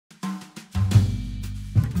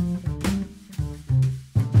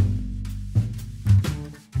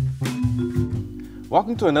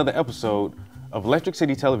Welcome to another episode of Electric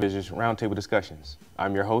City Television's Roundtable Discussions.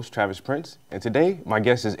 I'm your host, Travis Prince, and today my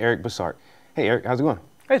guest is Eric Bassart. Hey Eric, how's it going?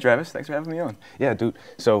 Hey Travis, thanks for having me on. Yeah, dude.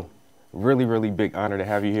 So, really big honor to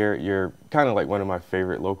have you here. You're kind of like one of my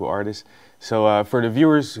favorite local artists. So for the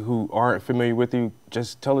viewers who aren't familiar with you,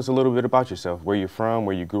 just tell us a little bit about yourself, where you're from,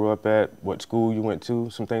 where you grew up at, what school you went to,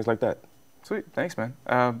 some things like that. Sweet, thanks man.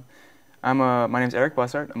 My name's Eric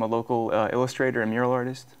Bassart. I'm a local illustrator and mural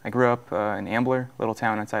artist. I grew up in Ambler, a little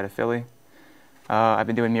town outside of Philly. I've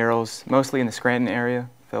been doing murals mostly in the Scranton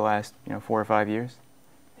area for the last 4 or 5 years,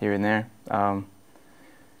 here and there.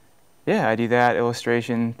 Yeah, I do that,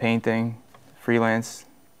 illustration, painting, freelance,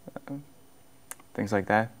 things like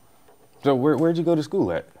that. So where'd you go to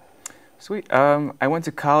school at? Sweet. I went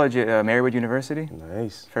to college at Marywood University.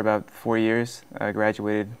 Nice. For about 4 years. I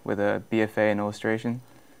graduated with a BFA in illustration,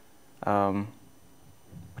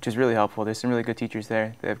 which is really helpful. There's some really good teachers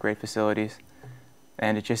there. They have great facilities.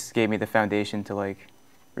 And it just gave me the foundation to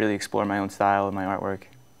really explore my own style and my artwork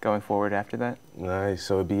going forward after that. Nice.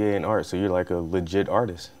 So a BA in art. So you're like a legit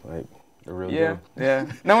artist, like the real deal.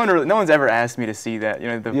 Yeah. No one's ever asked me to see that.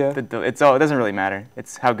 It doesn't really matter.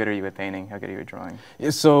 It's how good are you at painting? How good are you at drawing? Yeah,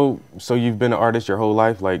 so you've been an artist your whole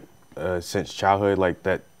life, since childhood, like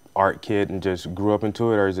that art kid, and just grew up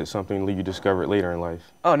into it, or is it something you discovered later in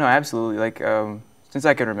life? Oh no, absolutely. Since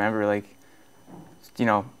I can remember,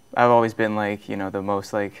 I've always been the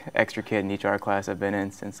most extra kid in each art class I've been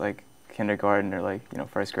in since kindergarten or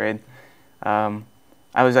first grade. I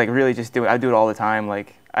was really just I do it all the time. I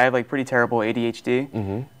have pretty terrible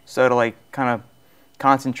ADHD, so to kind of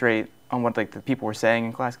concentrate on what the people were saying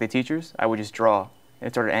in class, the teachers, I would just draw.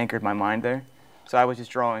 It sort of anchored my mind there. So I was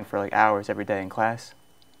just drawing for hours every day in class.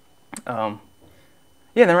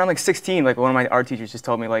 Yeah, then around 16, one of my art teachers just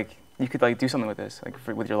told me you could do something with this,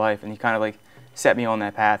 with your life, and he kind of set me on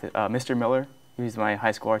that path. Mr. Miller, he was my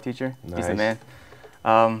high school art teacher. Nice. He's the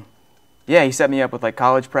man. Yeah, he set me up with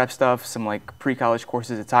college prep stuff, some pre-college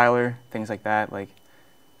courses at Tyler, things like that,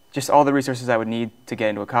 just all the resources I would need to get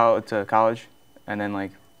into college, and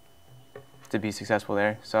then to be successful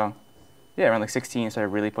there. So yeah, around 16, I started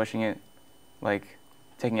really pushing it,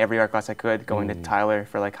 taking every art class I could, going to Tyler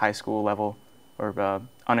for high school level or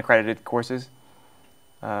unaccredited courses.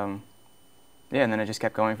 Yeah, and then I just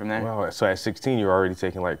kept going from there. Wow, so at 16 you were already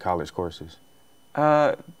taking college courses?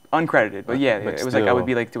 Uncredited, but yeah, but it was still. I would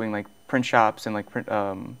be doing print shops and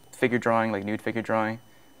figure drawing, nude figure drawing,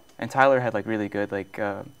 and Tyler had really good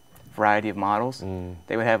variety of models.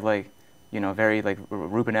 They would have very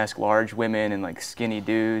Rubenesque large women and skinny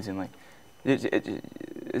dudes, and it's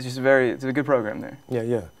it's a good program there.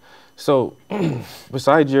 Yeah. So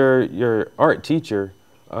besides your art teacher,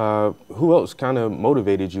 who else kind of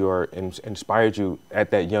motivated you or inspired you at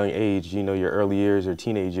that young age, your early years or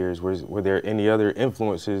teenage years? Were there any other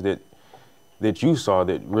influences that you saw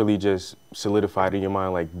that really just solidified in your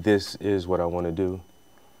mind, this is what I want to do?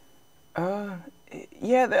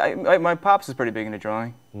 Yeah, my pops is pretty big into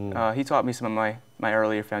drawing. He taught me some of my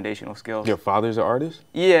earlier foundational skills. Your father's an artist?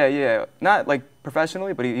 Yeah. Not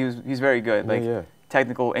professionally, but he's very good. Yeah.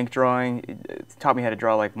 Technical ink drawing. It taught me how to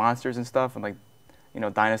draw monsters and stuff, and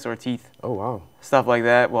dinosaur teeth. Oh, wow. Stuff like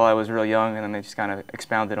that while I was real young, and then they just kind of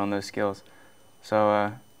expounded on those skills.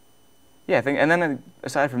 So, yeah, I think, and then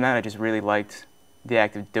aside from that, I just really liked the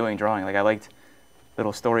act of doing drawing. I liked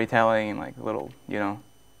little storytelling and little,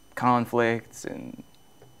 conflicts and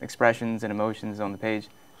expressions and emotions on the page.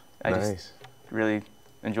 I just really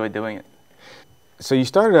enjoyed doing it. So you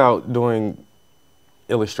started out doing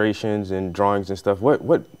illustrations and drawings and stuff.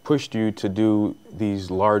 What pushed you to do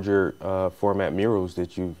these larger format murals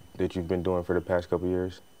that you've been doing for the past couple of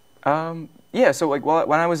years? Yeah, so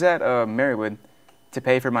when I was at Marywood, to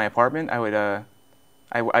pay for my apartment, I would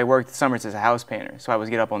I worked summers as a house painter. So I would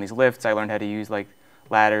get up on these lifts. I learned how to use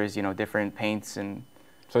ladders, different paints and.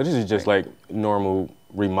 So this is just normal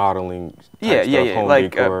remodeling. Yeah. Home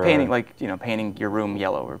decor, Painting painting your room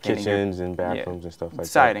yellow or painting kitchens and bathrooms and stuff like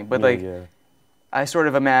siding. that. But Yeah. I sort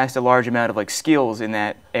of amassed a large amount of skills in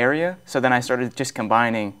that area. So then I started just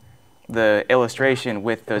combining the illustration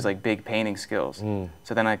with those big painting skills.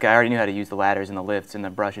 So then I already knew how to use the ladders and the lifts and the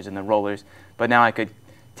brushes and the rollers. But now I could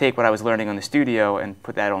take what I was learning on the studio and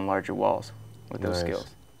put that on larger walls with those skills.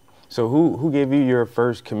 So who gave you your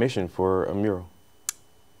first commission for a mural?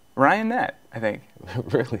 Ryan Nat, I think.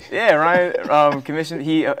 Really? Yeah, Ryan commissioned.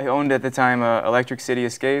 He owned at the time Electric City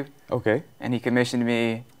Escape. Okay. And he commissioned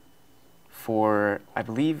me for, I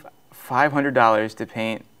believe, $500 to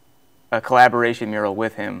paint a collaboration mural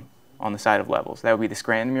with him on the side of levels. That would be the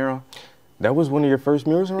Scranton mural. That was one of your first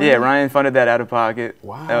murals, right? Yeah, Ryan funded that out of pocket.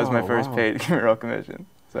 Wow. That was my first paid mural commission.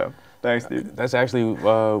 So. Thanks, dude. That's actually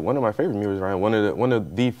one of my favorite murals, Ryan. One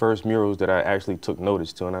of the first murals that I actually took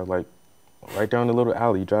notice to, and I was like, right down the little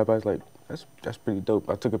alley, you drive by, I was like, that's pretty dope.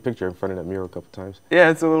 I took a picture in front of that mural a couple times. Yeah,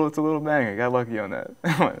 it's a little banger. Got lucky on that.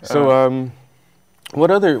 So, what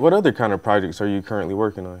other kind of projects are you currently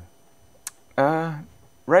working on?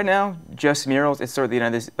 Right now, just murals. It's sort of the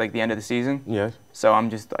end of the end of the season. Yes. So I'm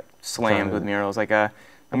just like slammed with murals. Like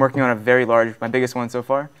I'm working on a very large, my biggest one so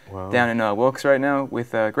far, down in Wilkes right now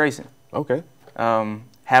with Grayson. Okay.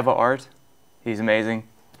 Hava Art, he's amazing.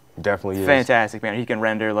 Definitely is. Fantastic, man. He can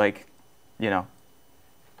render like,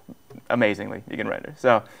 amazingly. He can render.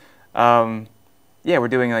 So, yeah, we're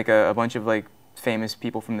doing like a bunch of like famous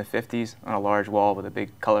people from the 50s on a large wall with a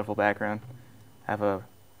big colorful background.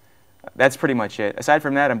 That's pretty much it. Aside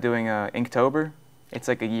from that, I'm doing Inktober. It's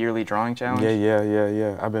like a yearly drawing challenge.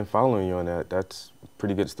 Yeah. I've been following you on that. That's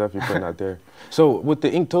pretty good stuff you're putting out there. So with the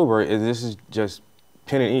Inktober, this is just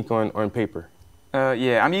pen and ink on paper?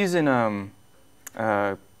 Yeah, I'm using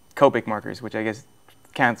Copic markers, which I guess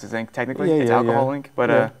counts as ink technically. It's alcohol ink,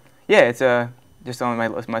 but yeah, it's just on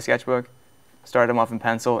my sketchbook. Start them off in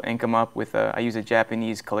pencil, ink them up with I use a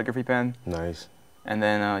Japanese calligraphy pen. Nice. And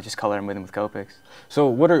then just color them with Copics. So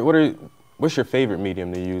what's your favorite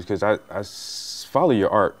medium to use? Because I follow your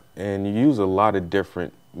art, and you use a lot of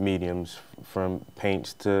different mediums, from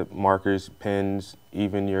paints to markers, pens,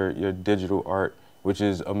 even your digital art, which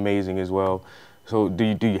is amazing as well. So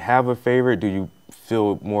do you have a favorite? Do you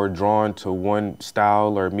feel more drawn to one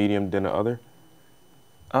style or medium than the other?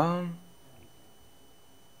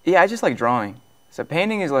 Yeah, I just like drawing. So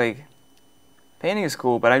painting is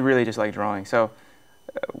cool, but I really just like drawing. So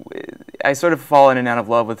I sort of fall in and out of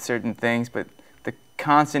love with certain things, but the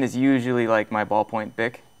constant is usually like my ballpoint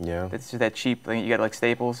Bic. Yeah. It's just that cheap thing you get like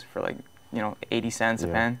Staples for like 80 cents a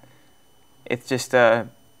pen. It's just an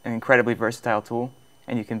incredibly versatile tool,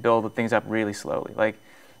 and you can build things up really slowly. Like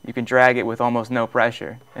you can drag it with almost no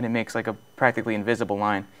pressure, and it makes like a practically invisible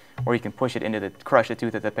line, or you can push it into crush the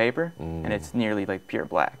tooth of the paper, and it's nearly like pure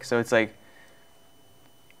black. So it's like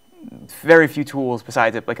very few tools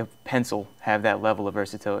besides like a pencil have that level of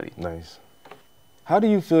versatility. Nice. How do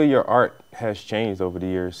you feel your art has changed over the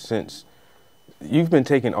years, since you've been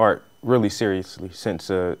taking art really seriously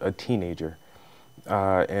since a teenager?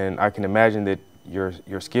 And I can imagine that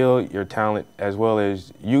your skill, your talent, as well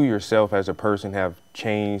as you yourself as a person have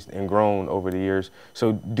changed and grown over the years.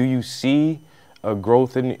 So do you see a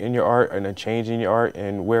growth in your art and a change in your art,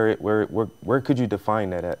 and where could you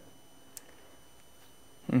define that at?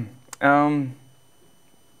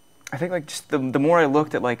 I think like just the more I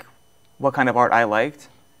looked at like what kind of art I liked,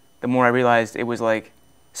 the more I realized it was like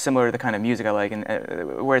similar to the kind of music I like, and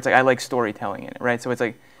where it's like I like storytelling in it, right? So it's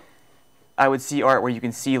like I would see art where you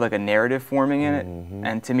can see like a narrative forming in it,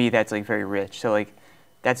 and to me that's like very rich. So like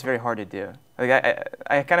that's very hard to do. Like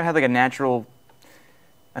I kind of had like a natural,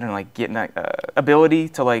 I don't know, like getting that ability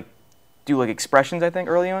to like do like expressions, I think,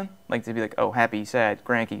 early on, like to be like, oh, happy, sad,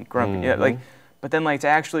 cranky, grumpy, like. But then like to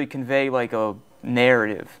actually convey like a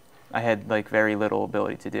narrative, I had like very little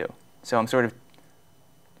ability to do. So I'm sort of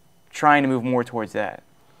trying to move more towards that,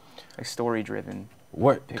 like story-driven.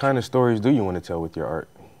 What kind of stories do you want to tell with your art?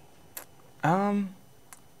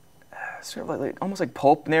 Sort of like almost like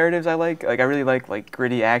pulp narratives. I like I really like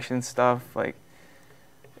gritty action stuff, like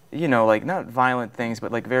like not violent things,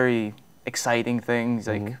 but like very exciting things,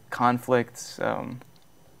 like conflicts.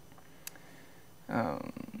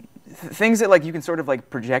 Things that like you can sort of like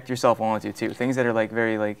project yourself onto too. Things that are like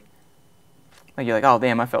very like you're like, oh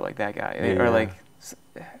damn, I felt like that guy, or like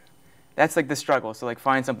that's like the struggle. So like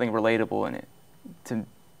find something relatable in it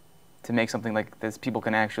to make something like this people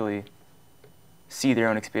can actually see their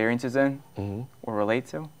own experiences in or relate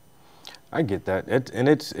to. I get that.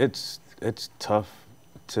 It's tough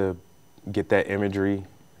to get that imagery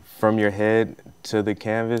from your head to the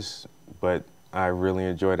canvas, but I really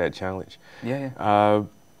enjoy that challenge. Yeah.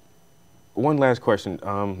 One last question.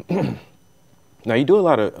 Now you do a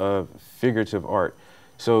lot of figurative art.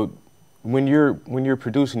 So when you're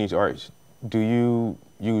producing these arts, do you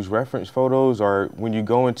use reference photos, or when you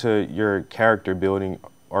go into your character building,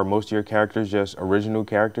 are most of your characters just original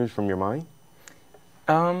characters from your mind?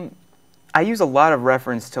 I use a lot of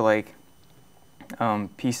reference to like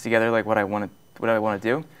piece together like what I want to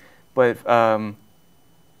do, but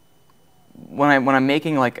when I'm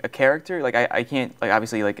making like a character, like I can't, like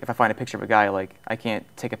obviously like if I find a picture of a guy, like I can't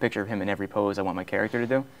take a picture of him in every pose I want my character to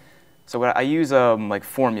do. So what I use like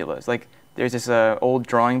formulas. Like there's this old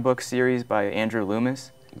drawing book series by Andrew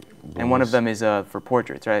Loomis, and one of them is for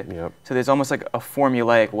portraits, right? Yep. So there's almost like a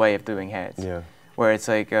formulaic way of doing heads. Yeah. Where it's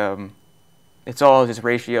like it's all just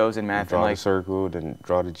ratios and math Draw and the like circle, then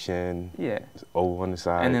draw the chin. yeah, O on the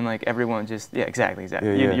side. and then like everyone just yeah exactly Yeah,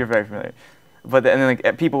 yeah. you're very familiar, but and then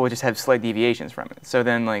like people will just have slight deviations from it. So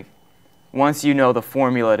then like once you know the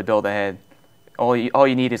formula to build a head, all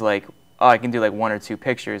you need is like oh I can do like 1 or 2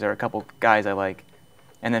 pictures or a couple guys I like,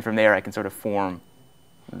 and then from there I can sort of form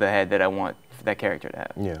the head that I want that character to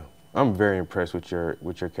have. Yeah, I'm very impressed with your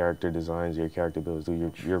character designs, your character builds.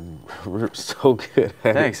 Dude, you're so good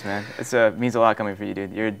at Thanks, it. man. It's means a lot coming from you,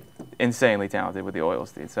 dude. You're insanely talented with the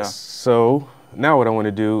oils, dude. So now what I want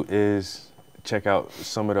to do is check out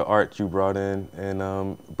some of the art you brought in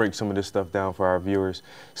and break some of this stuff down for our viewers.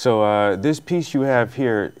 So this piece you have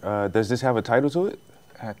here, does this have a title to it?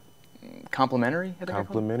 Complimentary? I think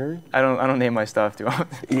Complimentary? I don't name my stuff too.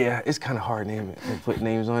 Yeah, it's kind of hard naming to put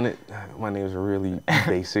names on it. My names are really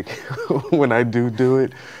basic when I do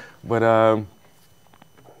it. But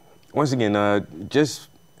once again, just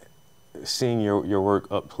seeing your work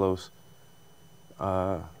up close,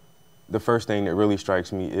 the first thing that really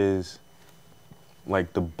strikes me is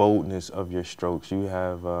like the boldness of your strokes. You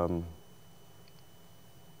have, you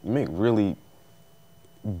make really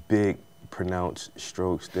big, pronounced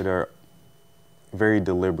strokes that are very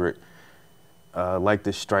deliberate, like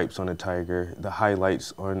the stripes on a tiger, the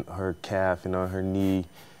highlights on her calf and on her knee,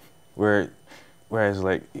 whereas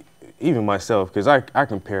like even myself, because I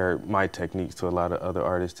compare my techniques to a lot of other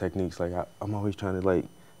artists' techniques. Like I'm always trying to like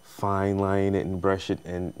fine line it and brush it,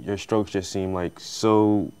 and your strokes just seem like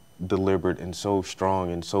so deliberate and so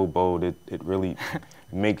strong and so bold. It really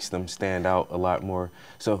makes them stand out a lot more.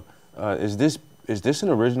 So is this an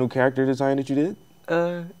original character design that you did?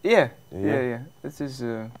 Yeah. This is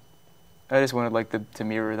I just wanted like to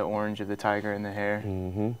mirror the orange of the tiger and the hair,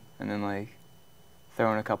 Mm-hmm. and then like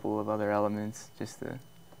throw in a couple of other elements just to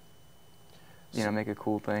make a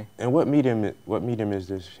cool thing. And what medium is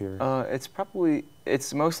this here?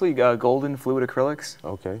 It's mostly golden fluid acrylics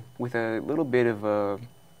Okay. with a little bit of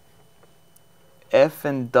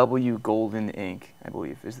F&W Golden ink, I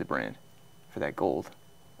believe, is the brand for that gold.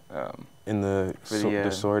 In the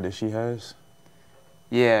the sword that she has?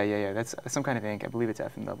 Yeah. That's some kind of ink. I believe it's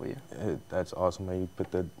F&W. That's awesome how you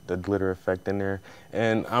put the glitter effect in there.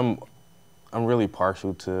 And I'm really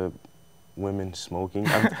partial to women smoking.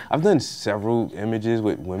 I've done several images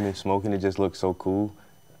with women smoking. It just looks so cool.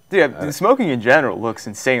 Yeah, smoking in general looks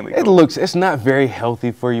insanely cool. It's not very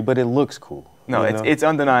healthy for you, but it looks cool. No, it's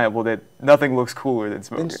undeniable that nothing looks cooler than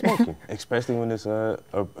smoking. Especially when it's a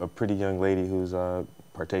pretty young lady who's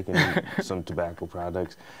partaking in some tobacco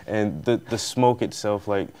products. And the smoke itself,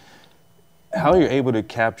 like how you're able to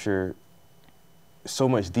capture so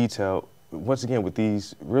much detail, once again, with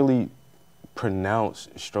these really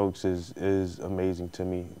pronounced strokes is amazing to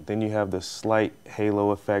me. Then you have the slight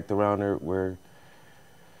halo effect around her where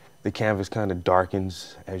the canvas kind of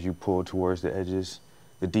darkens as you pull towards the edges.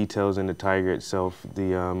 The details in the tiger itself,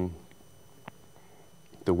 the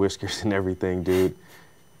whiskers and everything, dude.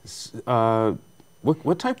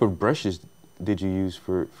 What type of brushes did you use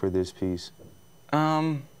for this piece?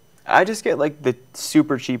 I just get like the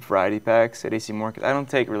super cheap variety packs at AC Moore because I don't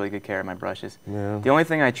take really good care of my brushes. Yeah. The only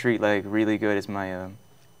thing I treat like really good is my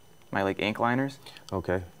my like ink liners.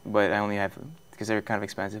 Okay. But I only have because they're kind of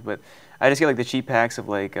expensive. But I just get like the cheap packs of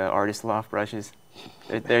like Artist Loft brushes.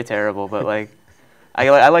 They're terrible, but like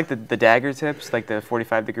I like the dagger tips, like the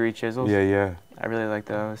 45-degree chisels. Yeah. I really like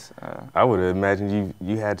those. I would have imagined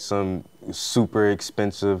you had some super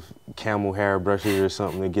expensive camel hair brushes or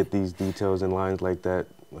something to get these details and lines like that.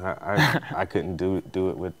 I couldn't do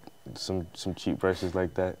it with some cheap brushes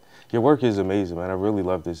like that. Your work is amazing, man. I really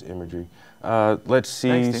love this imagery. Let's see.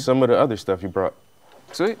 Thanks, some of the other stuff you brought.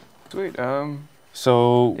 Sweet.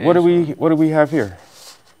 So yeah, what do we have here?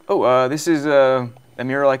 Oh, this is a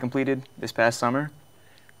mural I completed this past summer.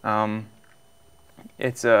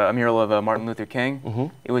 It's a mural of Martin Luther King. Mm-hmm.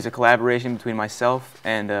 It was a collaboration between myself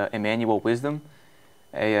and Emmanuel Wisdom.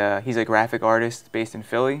 He's a graphic artist based in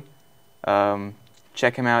Philly.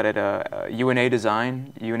 Check him out at UNA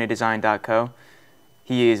Design, unadesign.co.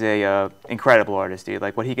 He is a incredible artist, dude.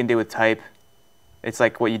 Like what he can do with type, it's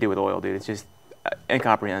like what you do with oil, dude. It's just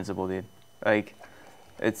incomprehensible, dude. Like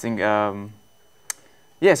it's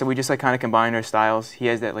yeah. So we just like kind of combined our styles. He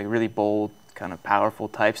has that like really bold, kind of powerful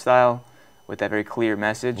type style with that very clear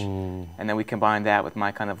message, and then we combine that with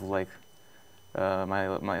my kind of like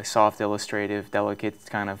my soft, illustrative, delicate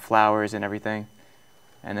kind of flowers and everything.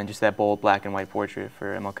 And then just that bold black and white portrait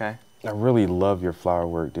for MLK. I really love your flower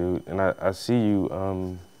work, dude. And I see you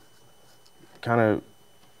kind of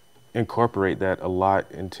incorporate that a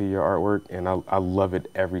lot into your artwork, and I love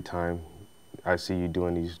it every time I see you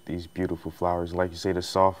doing these beautiful flowers. Like you say, the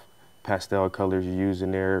soft pastel colors you use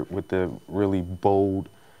in there with the really bold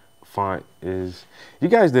font is. You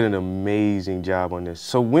guys did an amazing job on this.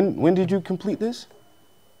 So when did you complete this?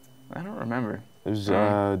 I don't remember. It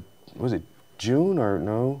was it June or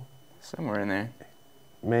no? Somewhere in there.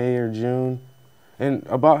 May or June. And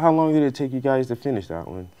about how long did it take you guys to finish that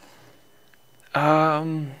one?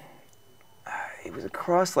 It was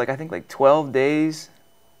across like I think like 12 days,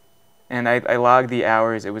 and I logged the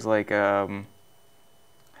hours. It was like I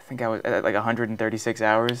think I was at like 136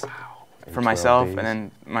 hours for myself, days. and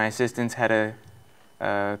then my assistants had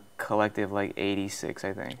a collective like 86,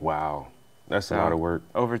 I think. Wow, that's So, a lot of work.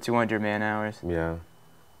 Over 200 man hours. Yeah,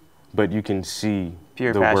 but you can see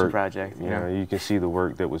Pure the passion work. project. You Yeah, know? you can see the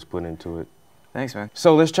work that was put into it. Thanks, man.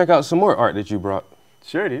 So let's check out some more art that you brought.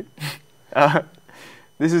 Sure, dude.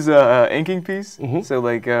 This is a inking piece. Mhm. So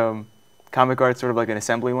like comic art's sort of like an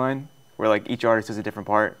assembly line where like each artist does a different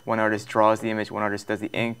part. One artist draws the image, one artist does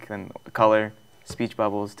the ink, then color, speech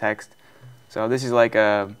bubbles, text. So this is like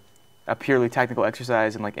a purely technical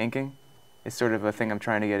exercise in like inking. It's sort of a thing I'm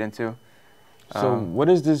trying to get into. So what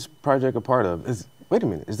is this project a part of? Wait a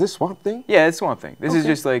minute, is this Swamp Thing? Yeah, it's Swamp Thing. This is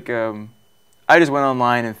Okay. just like I just went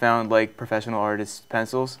online and found like professional artists'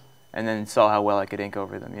 pencils and then saw how well I could ink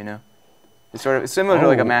over them. You know, it's sort of similar to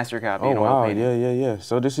like a master copy. Oh in oil wow, painting. yeah.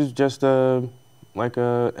 So this is just like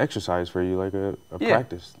a exercise for you, like a Yeah.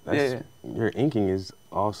 practice. Yeah. Your inking is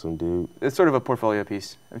awesome, dude. It's sort of a portfolio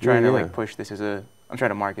piece. I'm trying to Yeah. like push this as I'm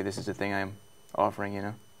trying to market this as a thing I'm offering. You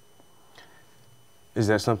know. Is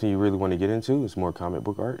that something you really want to get into? It's more comic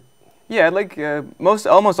book art? Yeah, I'd like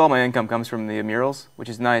almost all my income comes from the murals, which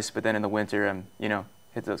is nice. But then in the winter, you know,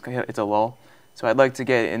 it's a lull. So I'd like to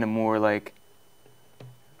get into more like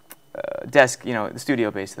desk, you know, the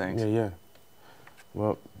studio-based things. Yeah.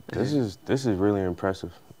 Well, this is really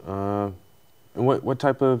impressive. And what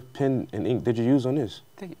type of pen and ink did you use on this?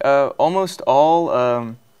 Almost all.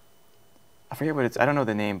 I forget what it's. I don't know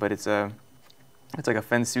the name, but it's like a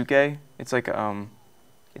Fensuke. It's like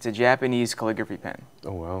it's a Japanese calligraphy pen.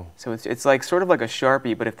 Oh wow. So it's like sort of like a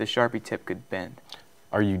Sharpie, but if the Sharpie tip could bend.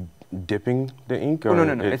 Are you dipping the ink, or Oh,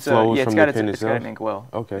 no. it It's flows it's from got the pen it's got itself? an ink well.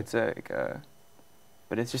 Okay. It's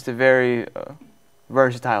but it's just a very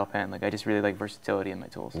versatile pen. Like I just really like versatility in my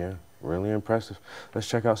tools. Yeah, really impressive. Let's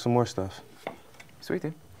check out some more stuff. Sweet,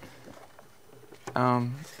 dude.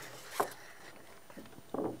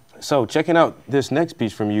 So checking out this next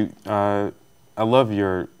piece from you, I love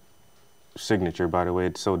your signature, by the way.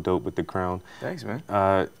 It's so dope with the crown. Thanks, man.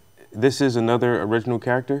 This is another original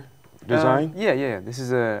character design? Yeah. This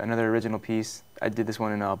is another original piece. I did this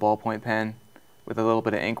one in a ballpoint pen with a little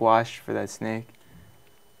bit of ink wash for that snake.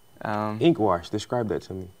 Ink wash, describe that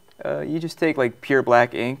to me. You just take like pure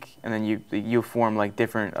black ink and then you form like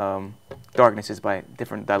different darknesses by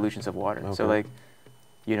different dilutions of water. So Okay. like,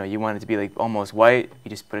 you know, you want it to be like almost white, you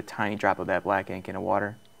just put a tiny drop of that black ink in a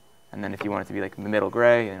water. And then if you want it to be like middle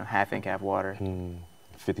gray, you know, half ink, half water.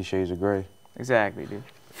 50 Shades of Grey. Exactly, dude.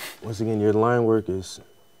 Once again, your line work is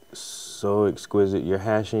so exquisite. Your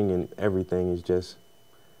hashing and everything is just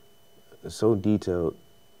so detailed.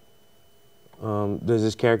 Does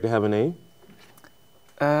this character have a name?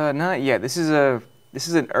 Not yet. This is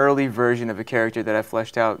an early version of a character that I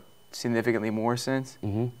fleshed out significantly more since.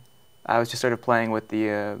 Mm-hmm. I was just sort of playing with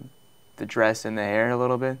the dress and the hair a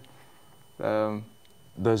little bit.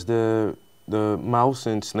 Does the mouse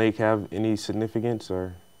and snake have any significance,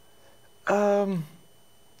 or?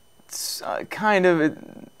 It's, kind of.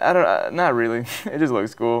 I don't. Not really. It just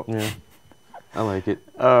looks cool. Yeah, I like it.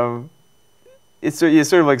 It's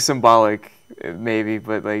sort of like symbolic, maybe,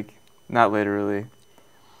 but like not literally.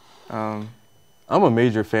 I'm a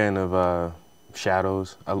major fan of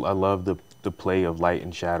shadows. I love the play of light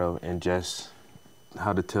and shadow, and just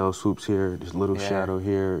how the tail swoops here, this little shadow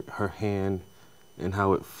here, her hand, and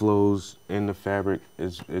how it flows in the fabric.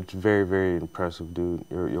 It's very, very impressive, dude.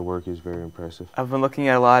 Your work is very impressive. I've been looking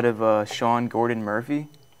at a lot of Sean Gordon Murphy.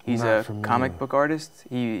 He's Not a familiar. comic book artist.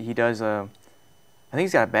 He does I think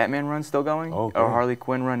he's got a Batman run still going, Okay. or Harley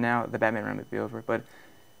Quinn run now. The Batman run might be over, but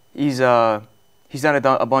he's done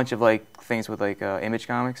a bunch of like things with like Image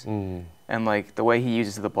Comics, and like the way he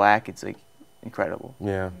uses the black, it's like incredible.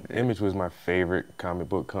 Yeah, Image was my favorite comic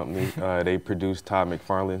book company. They produced Todd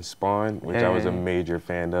McFarlane's Spawn, which I was a major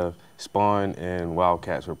fan of. Spawn and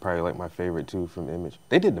Wildcats were probably like my favorite too from Image.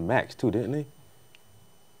 They did the Max too, didn't they?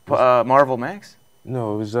 Marvel Max?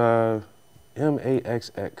 No, it was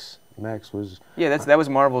MAXX. Max was. Yeah, that was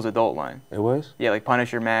Marvel's adult line. It was. Yeah, like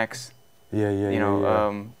Punisher Max. Yeah. You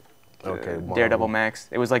know, Okay, Daredevil Max.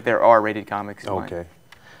 It was like their R-rated comics line. Okay.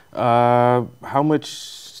 How much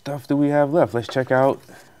stuff do we have left? Let's check out.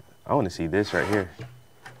 I want to see this right here.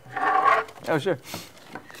 Oh, sure.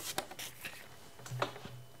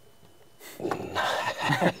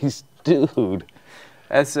 Nice, dude.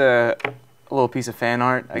 That's a little piece of fan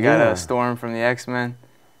art. I got Yeah. a Storm from the X-Men.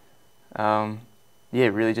 Yeah,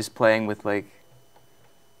 really just playing with like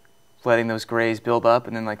letting those grays build up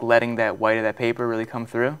and then like letting that white of that paper really come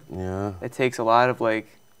through. Yeah. It takes a lot of like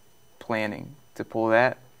planning to pull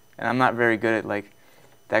that, and I'm not very good at like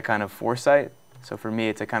that kind of foresight. So for me,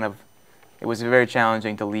 it was very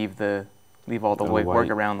challenging to leave all the white work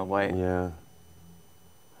around the white. Yeah.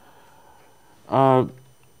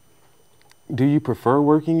 Do you prefer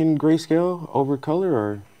working in grayscale over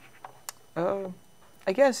color, or?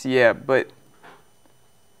 I guess yeah, but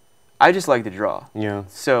I just like to draw. Yeah.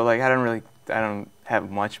 So like I don't have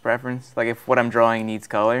much preference. Like if what I'm drawing needs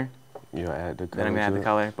color, You add the color. then I'm gonna add to the it?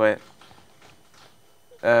 color. But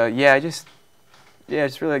I just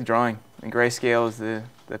really like drawing. And grayscale is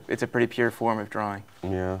it's a pretty pure form of drawing.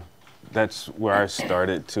 Yeah. That's where I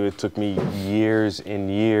started too. It took me years and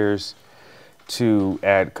years to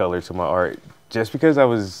add color to my art, just because I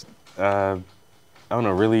was, I don't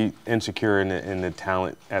know, really insecure in the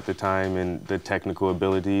talent at the time and the technical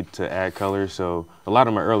ability to add color. So a lot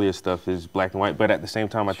of my earliest stuff is black and white, but at the same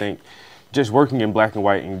time, I think just working in black and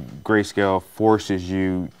white and grayscale forces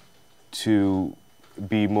you to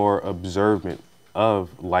be more observant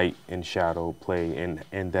of light and shadow play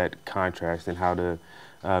and that contrast and how to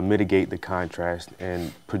mitigate the contrast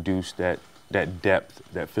and produce that depth,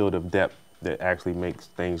 that field of depth that actually makes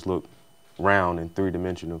things look round and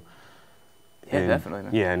three-dimensional. Yeah, And, definitely.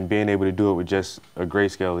 Man. Yeah, and being able to do it with just a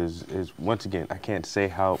grayscale is once again, I can't say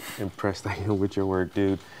how impressed I am with your work,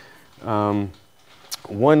 dude.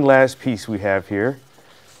 One last piece we have here.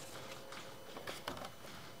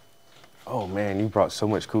 Oh man, you brought so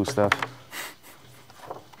much cool stuff.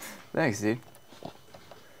 Thanks, dude.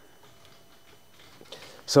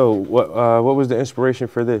 So what was the inspiration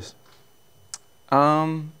for this?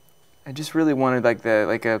 I just really wanted like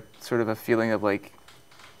a sort of a feeling of like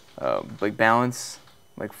balance,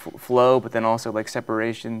 like flow, but then also like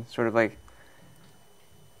separation. Sort of like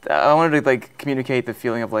I wanted to like communicate the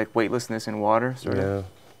feeling of like weightlessness in water, sort of,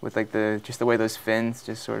 with like the way those fins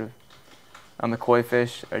just sort of on the koi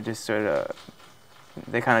fish are just sort of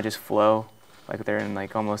they kind of just flow. Like they're in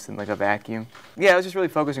like almost in like a vacuum. Yeah, I was just really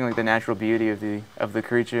focusing on like the natural beauty of the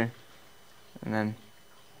creature, and then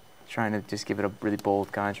trying to just give it a really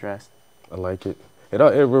bold contrast. I like it. It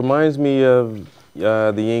reminds me of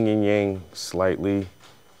the yin and yang slightly.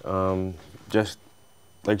 Just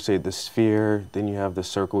like you say, the sphere. Then you have the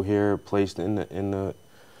circle here placed in the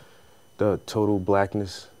total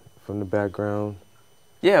blackness from the background.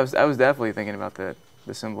 Yeah, I was definitely thinking about the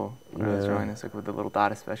symbol when I was Yeah. drawing this, like with the little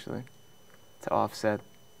dot especially, to offset,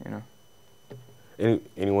 you know.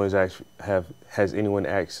 Has anyone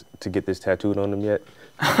asked to get this tattooed on them yet?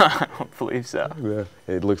 I don't believe so. Yeah.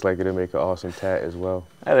 It looks like it'll make an awesome tat as well.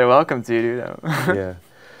 Hey, they're welcome to, dude. Yeah.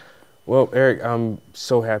 Well, Eric, I'm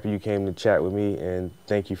so happy you came to chat with me, and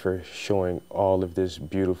thank you for showing all of this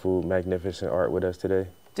beautiful, magnificent art with us today.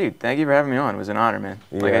 Dude, thank you for having me on. It was an honor, man.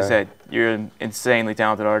 Like I Yeah. said, you're an insanely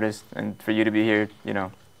talented artist, and for you to be here, you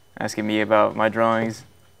know, asking me about my drawings,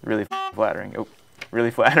 really flattering. Oh,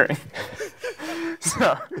 really flattering.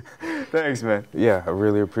 So, thanks, man. Yeah, I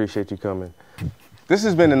really appreciate you coming. This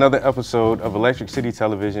has been another episode of Electric City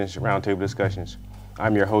Television's Roundtable Discussions.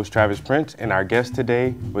 I'm your host, Travis Prince, and our guest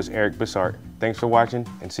today was Eric Bussart. Thanks for watching,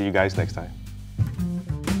 and see you guys next time.